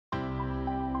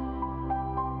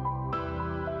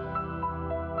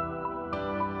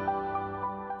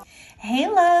Hey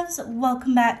loves,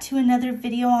 welcome back to another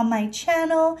video on my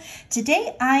channel.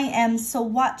 Today I am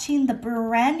swatching the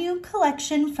brand new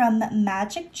collection from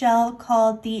Magic Gel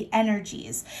called the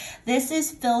Energies. This is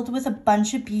filled with a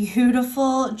bunch of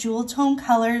beautiful jewel tone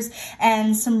colors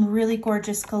and some really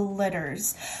gorgeous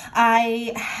glitters.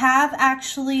 I have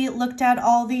actually looked at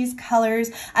all these colors.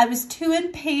 I was too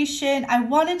impatient. I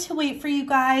wanted to wait for you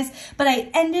guys, but I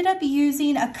ended up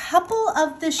using a couple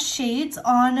of the shades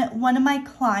on one of my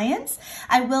clients.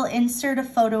 I will insert a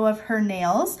photo of her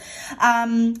nails.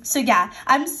 So yeah,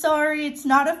 I'm sorry it's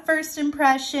not a first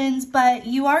impressions, but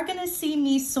you are gonna see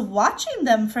me swatching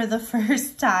them for the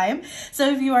first time. So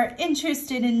if you are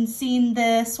interested in seeing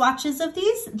the swatches of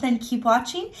these, then keep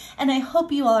watching, and I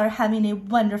hope you all are having a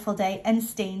wonderful day and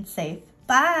staying safe.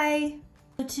 Bye!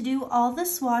 To do all the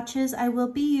swatches, I will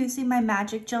be using my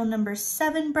Magic Gel number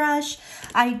 7 brush.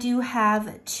 I do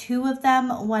have two of them,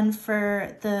 one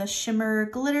for the shimmer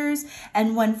glitters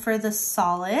and one for the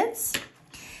solids.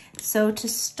 So to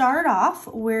start off,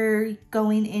 we're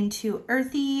going into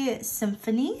Earthy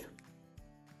Symphony.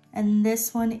 And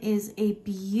this one is a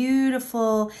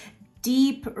beautiful,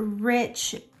 deep,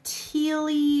 rich,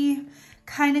 tealy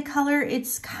kind of color.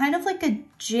 It's kind of like a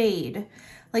jade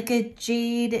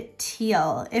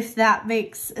teal, if that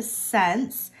makes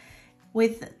sense,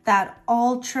 with that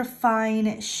ultra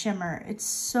fine shimmer. It's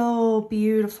so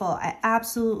beautiful. I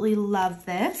absolutely love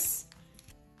this.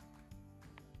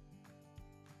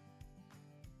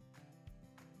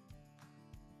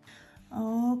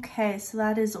 Okay, so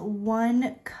that is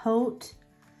one coat.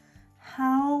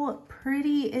 How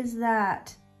pretty is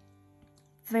that?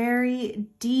 Very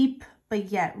deep,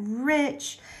 but yet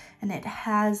rich. And it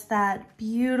has that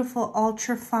beautiful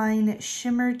ultra fine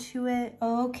shimmer to it.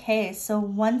 Okay, so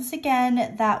once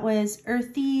again, that was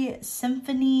Earthy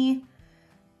Symphony.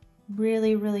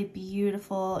 Really, really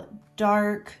beautiful,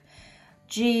 dark,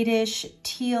 jadish,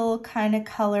 teal kind of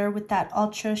color with that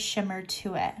ultra shimmer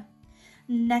to it.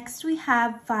 Next we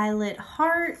have Violet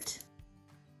Heart.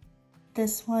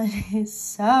 This one is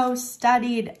so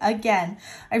studied. Again,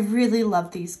 I really love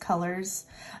these colors.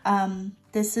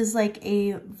 This is like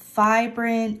a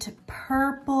vibrant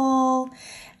purple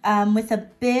with a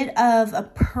bit of a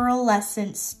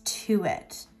pearlescence to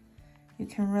it. You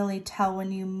can really tell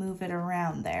when you move it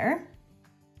around there.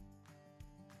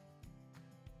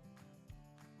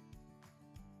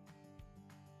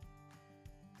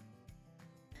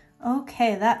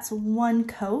 Okay, that's one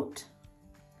coat.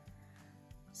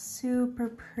 Super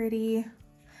pretty.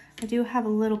 I do have a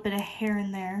little bit of hair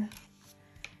in there.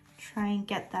 Try and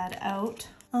get that out.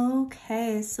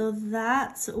 Okay, so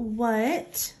that's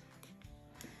what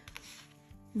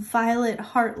Violet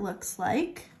Heart looks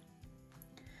like.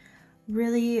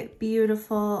 Really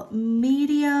beautiful,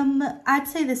 medium. I'd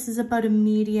say this is about a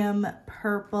medium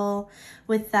purple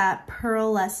with that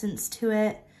pearlescence to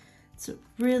it. It's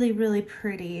really, really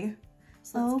pretty.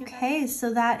 Okay,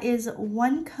 so that is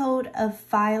one coat of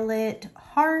Violet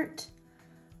Heart.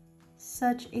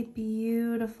 Such a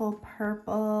beautiful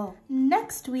purple.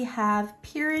 Next we have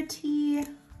Purity.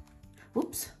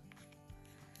 Oops.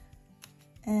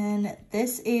 And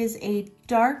this is a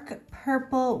dark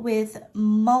purple with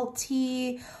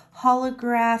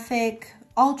multi-holographic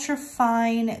ultra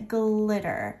fine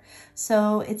glitter.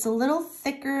 So it's a little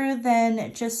thicker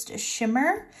than just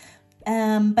shimmer,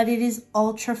 but it is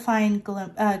ultra fine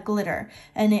glitter,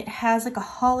 and it has like a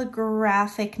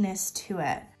holographicness to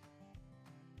it.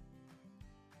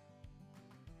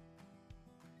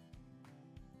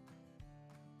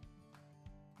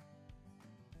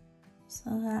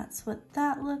 So that's what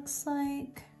that looks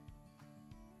like.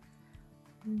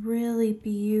 Really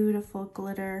beautiful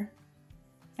glitter.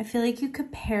 I feel like you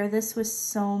could pair this with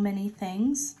so many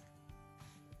things.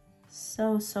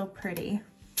 So, so pretty.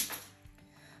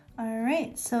 All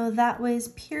right, so that was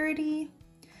Purity.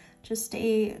 Just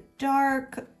a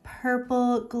dark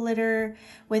purple glitter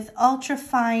with ultra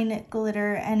fine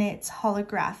glitter, and it's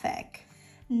holographic.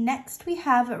 Next we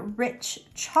have Rich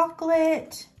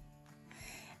Chocolate.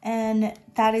 And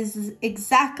that is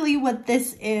exactly what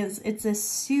this is. It's a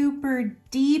super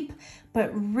deep but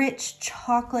rich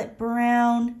chocolate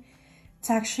brown.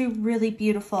 It's actually really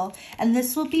beautiful. And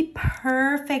this will be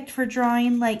perfect for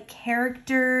drawing like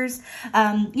characters,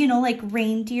 you know, like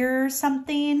reindeer or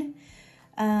something.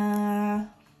 Or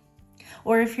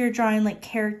if you're drawing like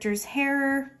characters'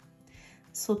 hair,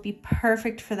 this will be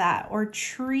perfect for that. Or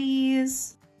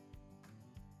trees.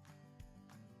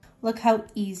 Look how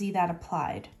easy that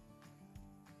applied.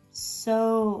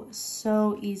 So,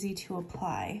 so easy to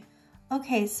apply.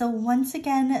 Okay, so once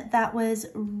again, that was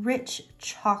Rich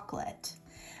Chocolate.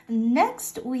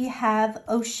 Next, we have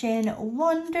Ocean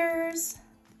Wonders.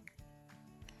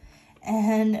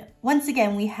 And once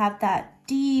again, we have that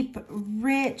deep,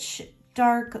 rich,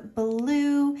 dark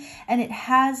blue, and it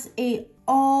has a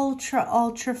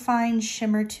ultra fine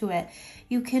shimmer to it.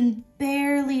 You can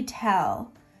barely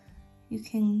tell. You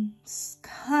can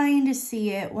kind of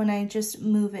see it when I just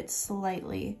move it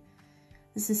slightly.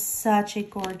 This is such a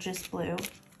gorgeous blue.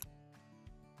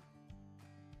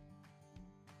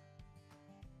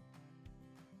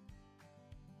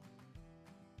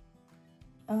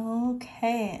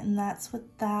 Okay, and that's what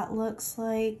that looks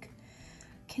like.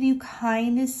 Can you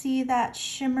kind of see that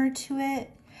shimmer to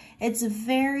it? It's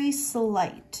very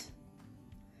slight,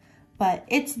 but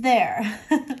it's there.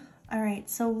 All right,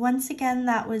 so once again,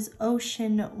 that was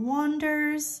Ocean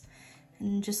Wonders,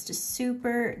 and just a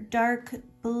super dark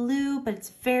blue, but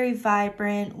it's very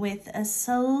vibrant with a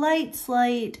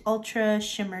slight ultra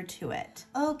shimmer to it.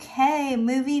 Okay,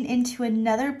 moving into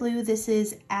another blue. This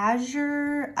is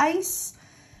Azure Ice,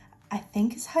 I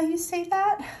think is how you say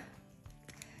that.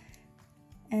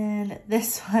 And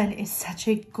this one is such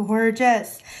a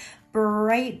gorgeous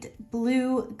bright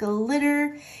blue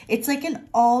glitter. It's like an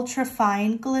ultra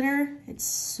fine glitter. It's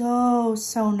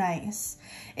so nice.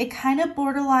 It kind of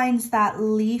borderlines that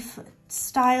leaf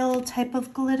style type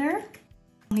of glitter.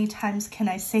 How many times can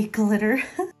I say glitter?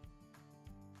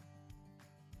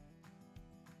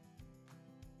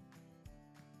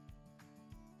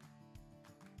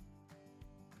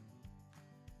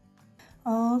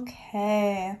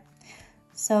 Okay.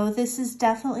 So this is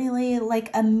definitely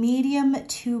like a medium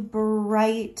to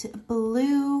bright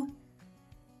blue,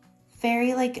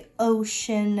 very like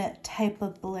ocean type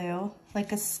of blue,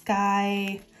 like a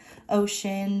sky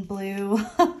ocean blue.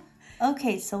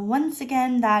 Okay, so once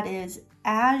again, that is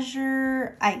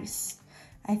Azure Ice,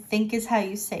 I think is how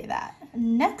you say that.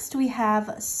 Next we have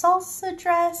Salsa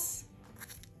Dress.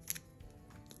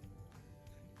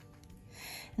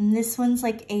 And this one's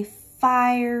like a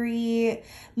fiery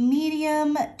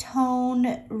medium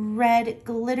tone red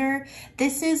glitter.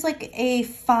 This is like a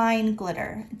fine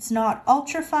glitter. It's not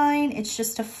ultra fine, it's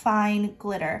just a fine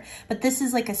glitter. But this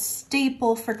is like a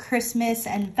staple for Christmas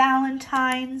and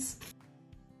Valentine's.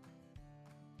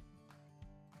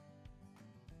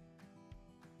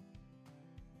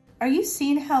 Are you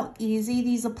seeing how easy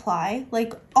these apply?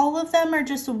 Like all of them are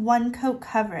just one coat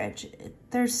coverage.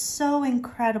 They're so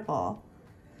incredible.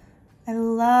 I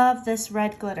love this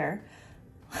red glitter.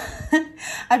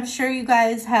 I'm sure you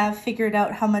guys have figured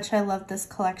out how much I love this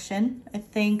collection. I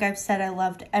think I've said I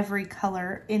loved every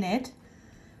color in it.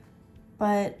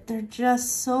 But they're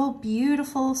just so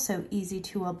beautiful, so easy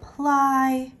to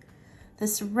apply.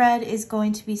 This red is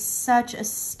going to be such a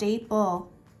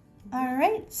staple. All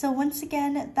right, so once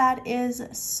again, that is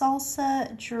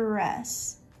Salsa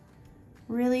Dress.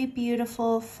 Really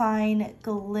beautiful, fine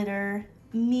glitter.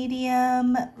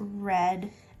 Medium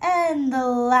red. And the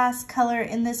last color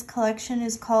in this collection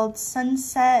is called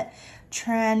Sunset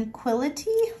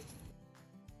Tranquility.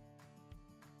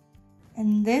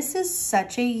 And this is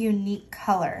such a unique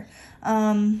color.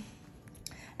 I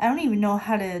don't even know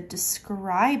how to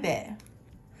describe it.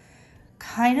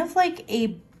 Kind of like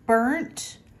a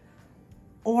burnt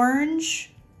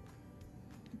orange,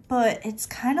 but it's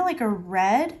kind of like a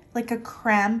red, like a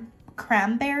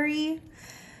cranberry.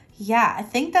 Yeah, I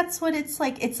think that's what it's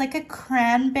like. It's like a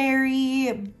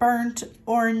cranberry burnt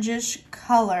orangish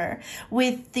color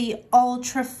with the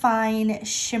ultra fine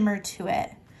shimmer to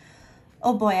it.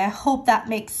 Oh boy, I hope that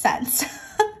makes sense.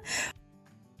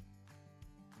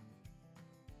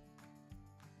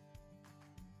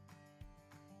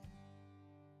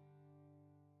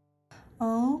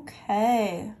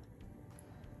 Okay.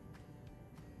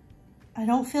 I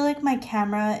don't feel like my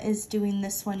camera is doing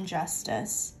this one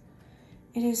justice.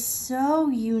 It is so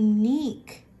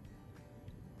unique.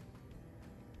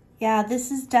 Yeah, this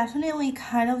is definitely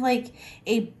kind of like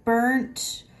a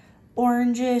burnt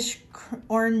orangish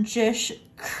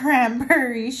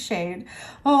cranberry shade.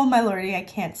 Oh my lordy, I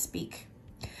can't speak.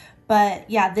 But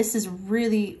yeah, this is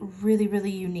really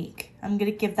unique. I'm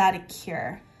gonna give that a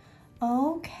cure.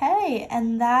 Okay,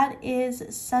 and that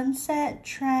is Sunset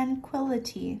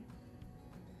Tranquility.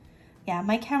 Yeah,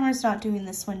 my camera's not doing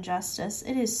this one justice.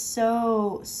 It is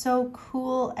so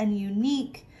cool and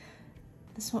unique.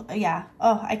 This one, yeah.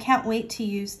 Oh, I can't wait to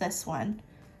use this one.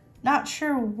 Not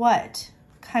sure what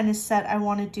kind of set I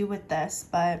want to do with this,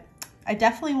 but I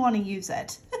definitely want to use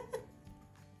it.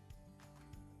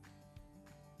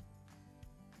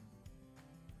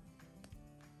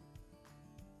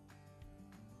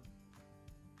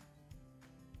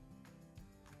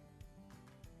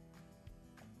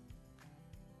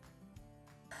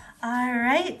 All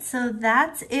right, so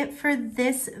that's it for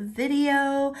this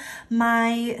video.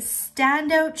 My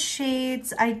standout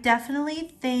shades, I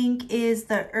definitely think, is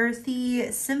the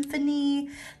Earthy Symphony,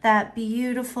 that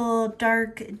beautiful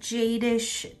dark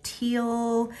jadish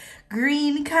teal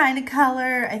green kind of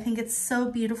color. I think it's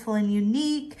so beautiful and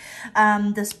unique.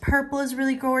 This purple is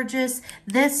really gorgeous.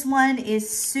 This one is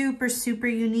super, super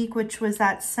unique, which was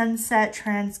that Sunset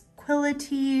Tranquility.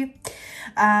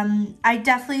 I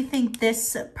definitely think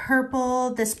this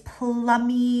purple, this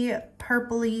plummy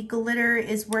purpley glitter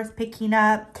is worth picking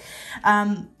up.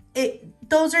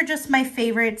 Those are just my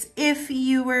favorites. If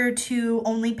you were to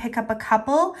only pick up a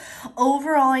couple,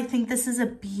 overall, I think this is a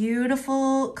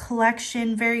beautiful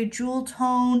collection, very jewel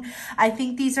tone. I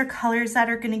think these are colors that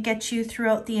are going to get you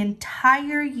throughout the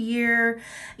entire year.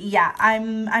 Yeah,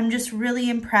 I'm just really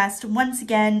impressed. Once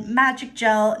again, Magic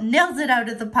Gel nails it out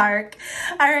of the park.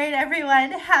 All right,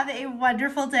 everyone, have a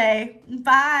wonderful day.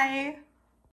 Bye.